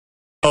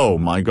Oh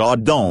my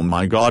god, oh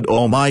my god,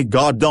 oh my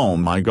god, oh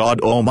my god,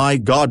 oh my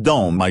god,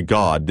 oh my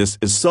god, this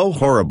is so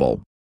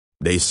horrible.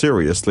 They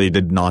seriously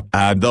did not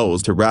add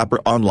those to Rapper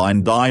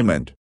Online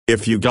Diamond.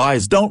 If you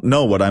guys don't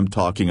know what I'm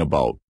talking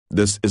about,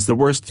 this is the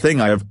worst thing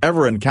I have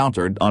ever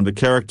encountered on the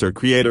Character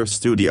Creator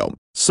Studio.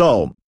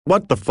 So,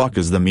 what the fuck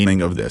is the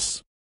meaning of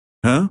this?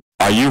 Huh?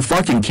 Are you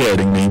fucking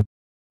kidding me?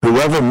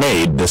 Whoever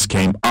made this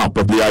came up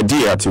with the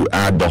idea to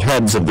add the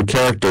heads of the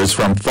characters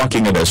from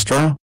fucking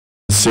Adastra?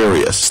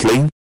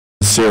 Seriously?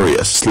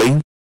 Seriously?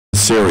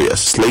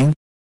 Seriously?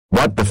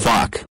 What the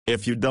fuck?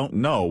 If you don't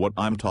know what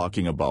I'm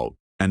talking about,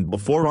 and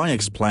before I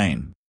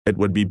explain, it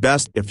would be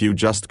best if you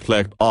just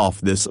clicked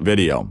off this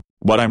video.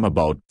 What I'm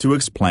about to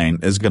explain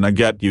is gonna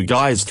get you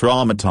guys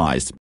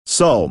traumatized.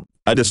 So,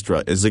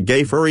 Adastra is a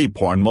gay furry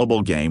porn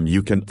mobile game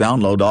you can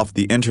download off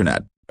the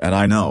internet, and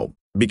I know,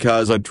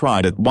 because I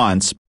tried it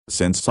once,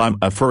 since I'm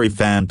a furry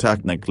fan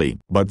technically.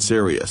 But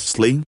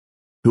seriously?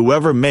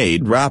 Whoever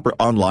made Rapper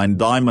Online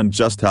Diamond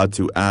just had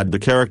to add the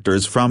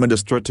characters from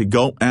Adastra to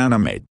go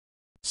animate.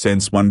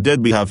 Since when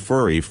did we have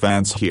furry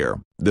fans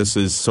here? This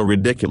is so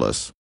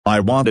ridiculous.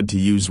 I wanted to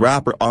use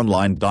Rapper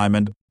Online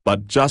Diamond,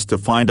 but just to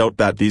find out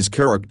that these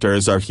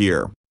characters are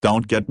here.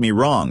 Don't get me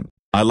wrong,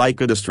 I like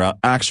Adastra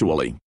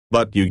actually,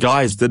 but you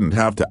guys didn't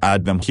have to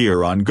add them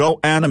here on Go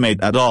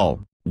Animate at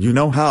all. You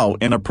know how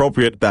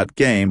inappropriate that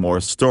game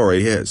or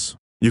story is.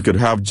 You could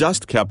have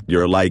just kept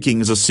your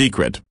likings a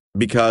secret,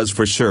 because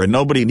for sure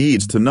nobody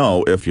needs to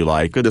know if you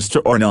like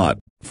Adastra or not.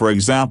 For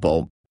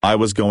example, I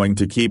was going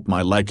to keep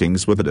my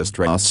likings with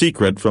Adastra a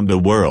secret from the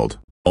world.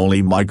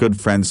 Only my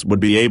good friends would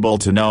be able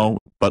to know,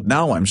 but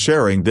now I'm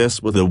sharing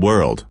this with the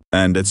world,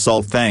 and it's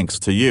all thanks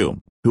to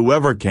you,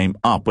 whoever came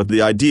up with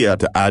the idea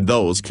to add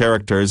those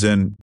characters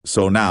in.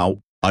 So now,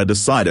 I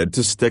decided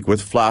to stick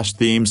with Flash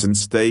themes and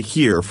stay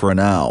here for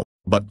now,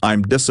 but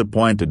I'm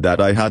disappointed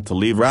that I had to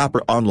leave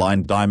Rapper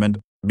Online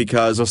Diamond,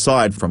 because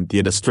aside from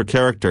the Adastra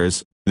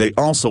characters, they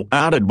also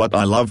added what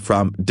I love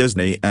from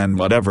Disney and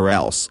whatever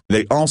else.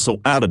 They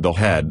also added the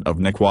head of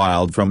Nick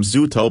Wilde from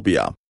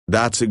Zootopia.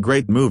 That's a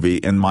great movie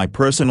in my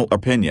personal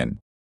opinion.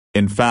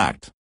 In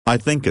fact, I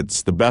think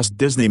it's the best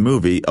Disney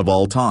movie of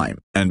all time.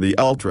 And the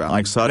ultra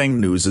exciting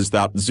news is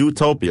that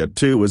Zootopia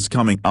 2 is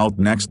coming out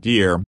next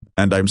year,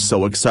 and I'm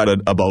so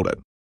excited about it.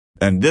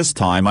 And this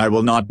time I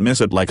will not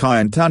miss it like I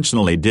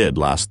intentionally did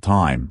last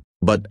time.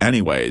 But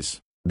anyways,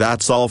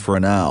 that's all for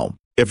now.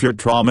 If you're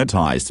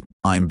traumatized,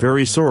 I'm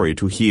very sorry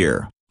to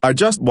hear. I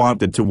just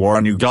wanted to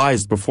warn you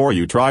guys before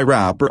you try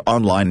Rapper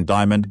Online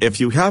Diamond if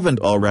you haven't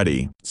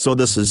already. So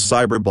this is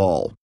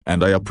Cyberball,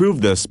 and I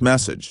approve this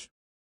message.